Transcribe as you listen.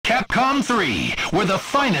Capcom 3, where the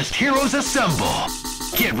finest heroes assemble.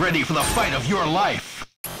 Get ready for the fight of your life.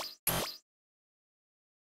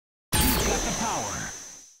 You've got the power.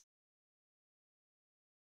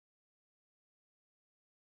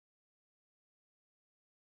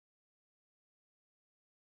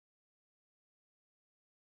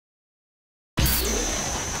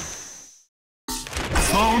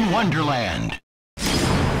 Bone Wonderland.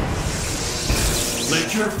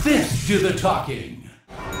 Let your fist do the talking.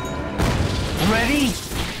 Ready?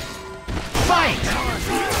 Fight!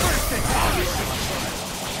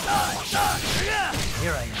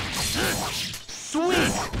 Here I am.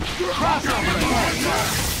 Sweet! Crossover attack!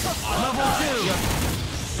 Level 2!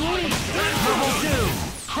 Sweet! Level 2!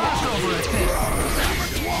 Crossover assist!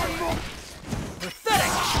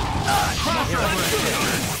 Pathetic! Crossover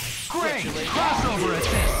assist! Great! Crossover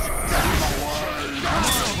assist!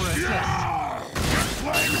 Crossover assist!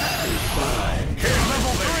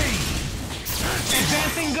 Level 3!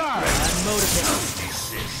 Advancing guard! I'm motivated.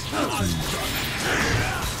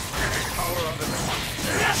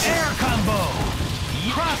 Air combo!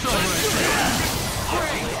 Crossover assist!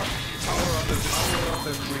 Great!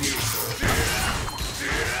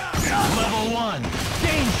 Level 1!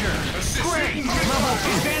 Danger! Great! Level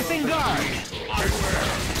advancing guard!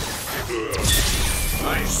 I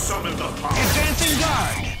summon the power. Advancing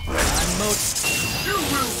guard! I'm motivated. You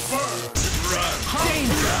will burn. Run.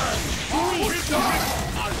 Danger! Sweet.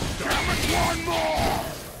 Damn it, one more.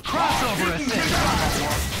 Crossover assist!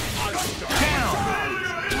 Down!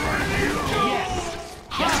 Yes!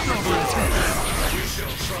 Crossover assist! We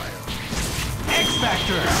shall triumph. X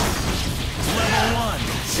Factor! Level 1!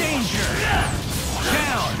 Danger!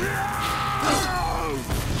 Down!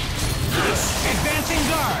 Advancing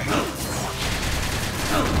guard!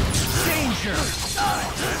 Danger!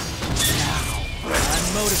 I'm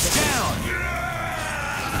motivated. Down!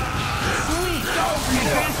 Sweet!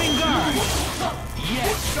 Advancing guard!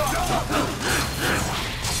 Yes!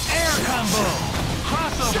 Air combo!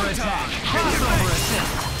 Crossover attack! Crossover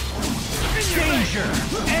assist! Danger!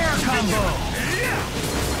 Air combo!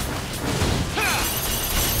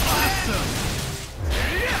 Awesome!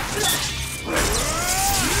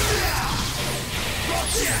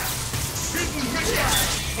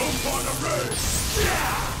 Upon a race.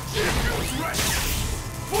 It feels ready.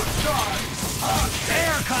 Foot dive.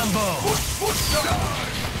 Air combo! Foot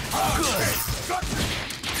dive. Good!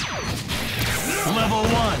 Level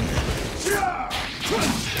 1!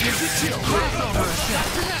 Crossover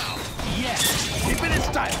assist! Yes! Keep it in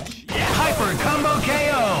style. Hyper combo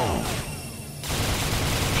KO!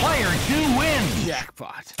 Player 2 wins!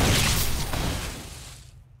 Jackpot.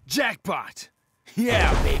 Jackpot.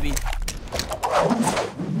 Yeah, baby.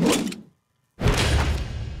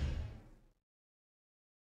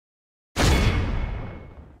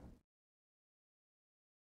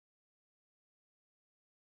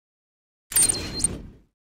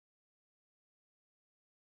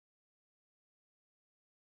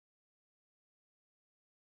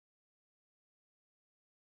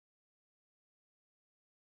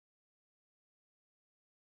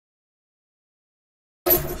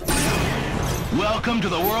 Welcome to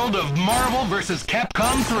the world of Marvel vs.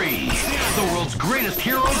 Capcom 3. The world's greatest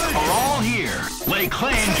heroes are all here. Lay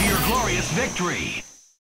claim to your glorious victory.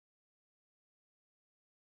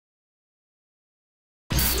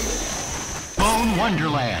 Bone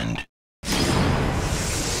Wonderland.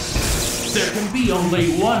 There can be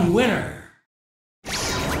only one winner.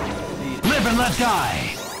 Live and let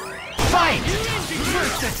die. Fight!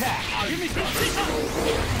 First attack.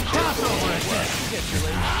 Crossover assist.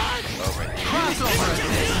 Crossover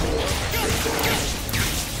assist.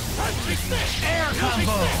 Air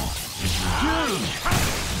combo. Huge.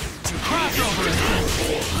 Crossover assist.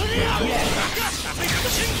 Yes.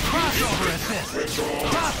 Crossover assist.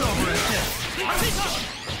 Crossover assist.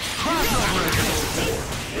 Crossover assist.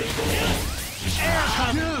 Air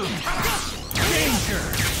combo. Danger.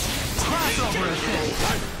 Crossover assist.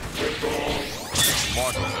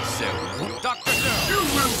 Mortals soon. Dr. Doom. You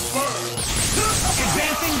will burn.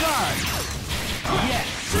 Advancing guard. Yes.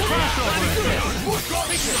 Crossover assist.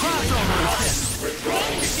 Crossover assist.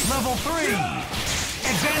 Level 3.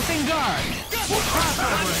 Advancing guard.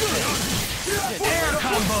 Crossover assist. Air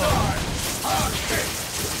combo.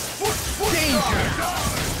 Danger.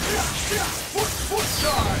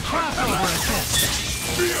 Crossover assist.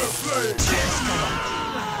 Fear flame.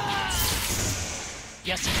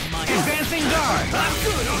 Yes, it's mine. Advancing guard.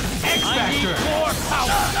 X Factor. More power.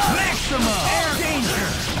 Maximum. Air danger.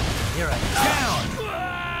 Here I am. Down.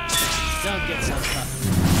 Don't get so tough.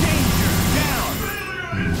 Danger. Down.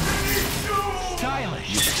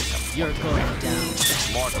 Stylish. You're going down.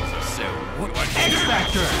 Mortals X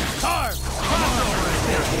Factor! Crossover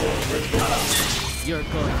assist! You're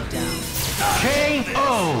going down. KO!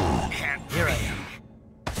 Here I am.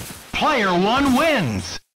 Player 1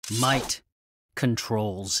 wins! Might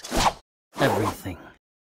controls everything.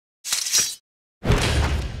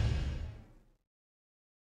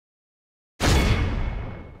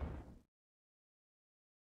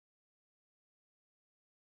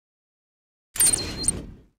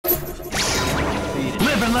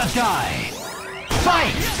 Live and let die!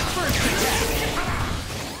 Fight! First attack!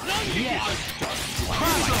 Yes!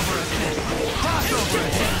 Crossover assist! Crossover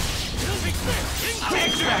assist!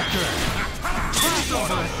 X Factor!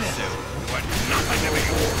 Crossover assist!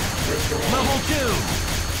 Level 2!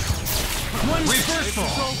 One reversal!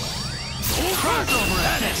 Crossover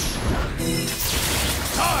assist!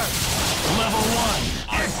 Level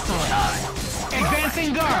 1! Excellent!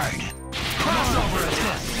 Advancing guard! Crossover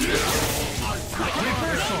assist!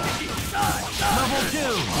 Reversal! Level 2!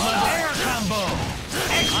 Level air combo!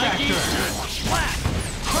 X Factor!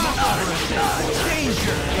 Crossover assist!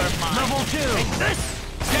 Danger! Level 2!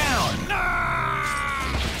 Down!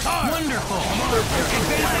 Wonderful!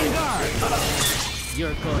 Advancing guard!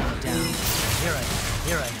 You're going down. Here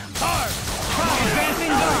I am. Advancing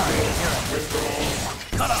guard!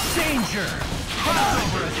 Danger!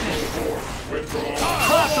 Crossover assist!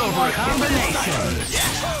 Crossover combination!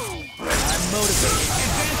 I'm motivated.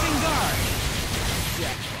 Advancing guard!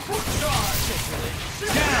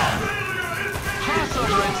 Down!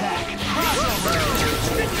 Crossover attack! Crossover!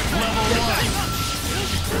 Level 1!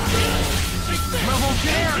 Level 2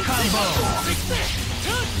 air combo!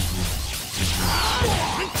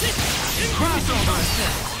 Crossover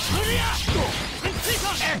assist!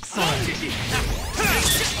 Excellent!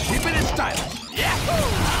 Keep it in style.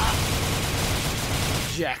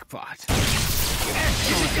 Jackpot.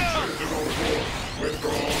 Excellent!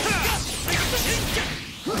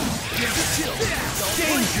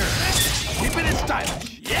 Danger! Keep it in style.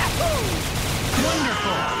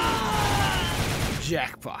 Wonderful!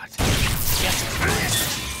 Jackpot.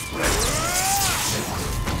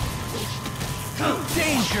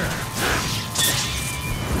 Danger!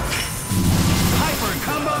 Hyper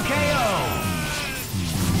combo KO!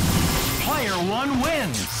 Player 1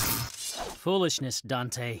 wins! Foolishness,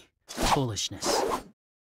 Dante. Foolishness.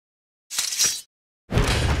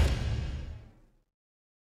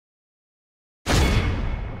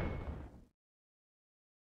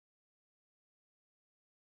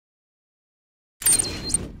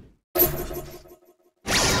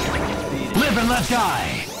 Live and let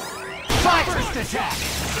die! Fight! First attack!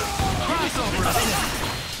 Crossover assist!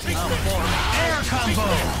 Air combo!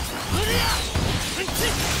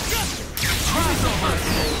 Crossover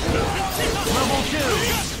assist! Level 2!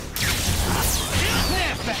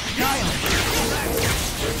 Snapback! Stylish!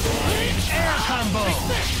 Air combo!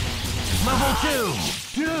 Level 2!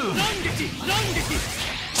 Dude!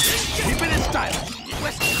 Keep it in style.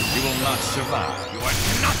 You will not survive. You are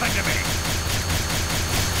nothing to me.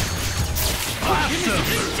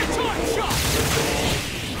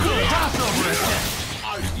 Crossover assist!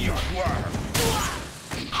 You were.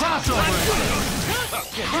 Crossover assist!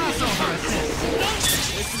 Crossover assist!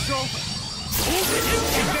 This is over.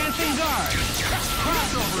 Advancing guard!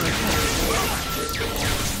 Crossover assist!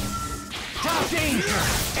 Top danger!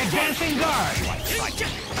 Advancing guard!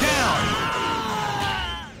 Down!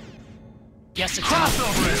 Guess it's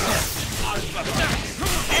Crossover assist!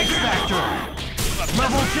 X Factor!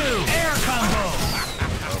 Level 2! Air combo!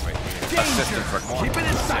 Danger! Keep it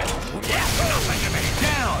in style.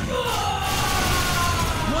 Down!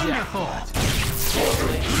 Wonderful!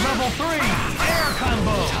 Level 3! Air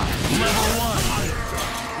combo! Level 1!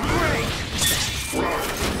 Great!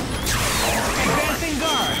 Advancing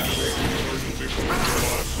guard!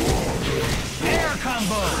 Air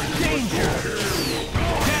combo! Danger!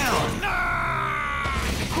 Down!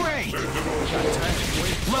 Great!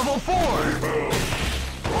 Level 4!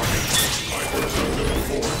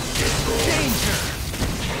 Danger!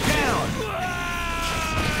 Down!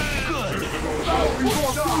 Good!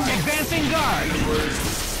 Advancing guard!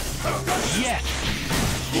 Yes!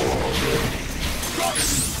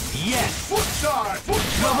 Yes!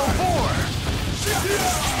 Level 4!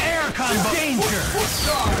 Air combo! Danger!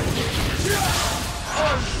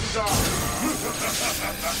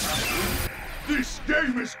 This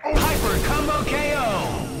game is over. Hyper combo KO!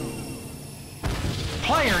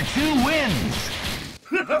 Player 2 wins!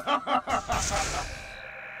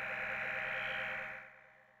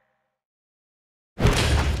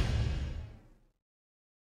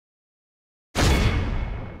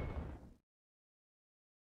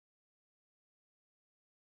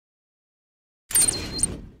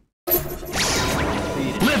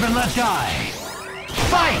 and let die.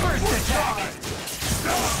 Fight! First attack!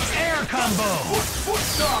 Air combo!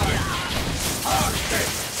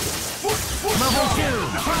 Level 2!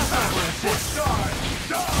 Crossover assist!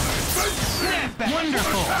 Snapback!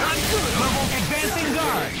 Wonderful! Level advancing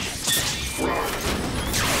guard!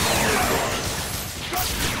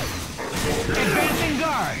 Advancing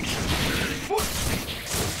guard!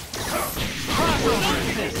 Crossover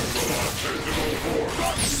assist!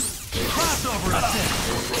 Crossover assist!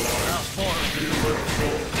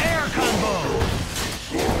 Air combo!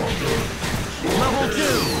 Level 2!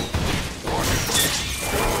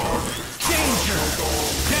 Danger!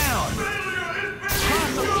 Down!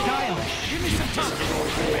 Crossover stylish! Give me some time!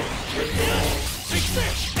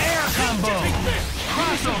 Air combo!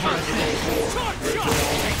 Crossover assist!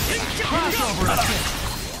 Crossover assist!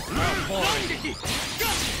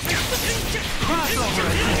 Crossover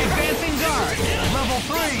assist! Advancing guard! Level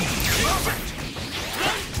 3!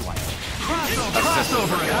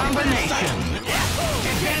 Crossover combination!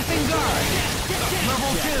 Advancing guard!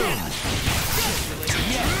 Level 2!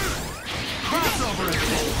 Yes! Crossover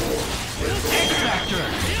assist! X-Factor!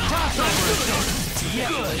 Crossover assist!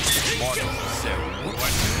 Yes!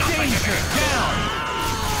 Danger! Down!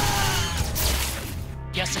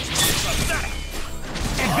 Guess it's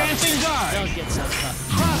Advancing guard! Don't get so tough.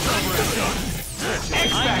 Crossover assist!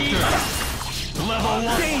 X-Factor! Level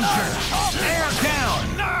 1! Danger! Air down!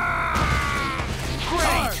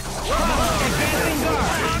 Great! Advancing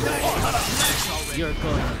guard! You're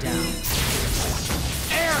going down.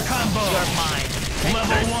 Air combo! You're mine.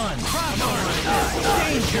 Level 1! Crossover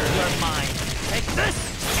assist! Danger! You're mine. Take this!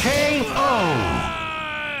 KO!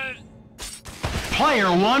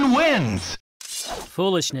 Player 1 wins!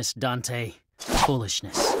 Foolishness, Dante.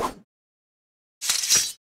 Foolishness.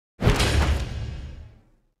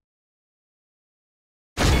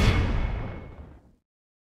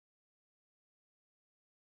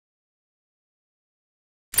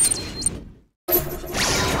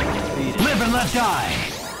 Live and let die!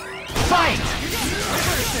 Fight!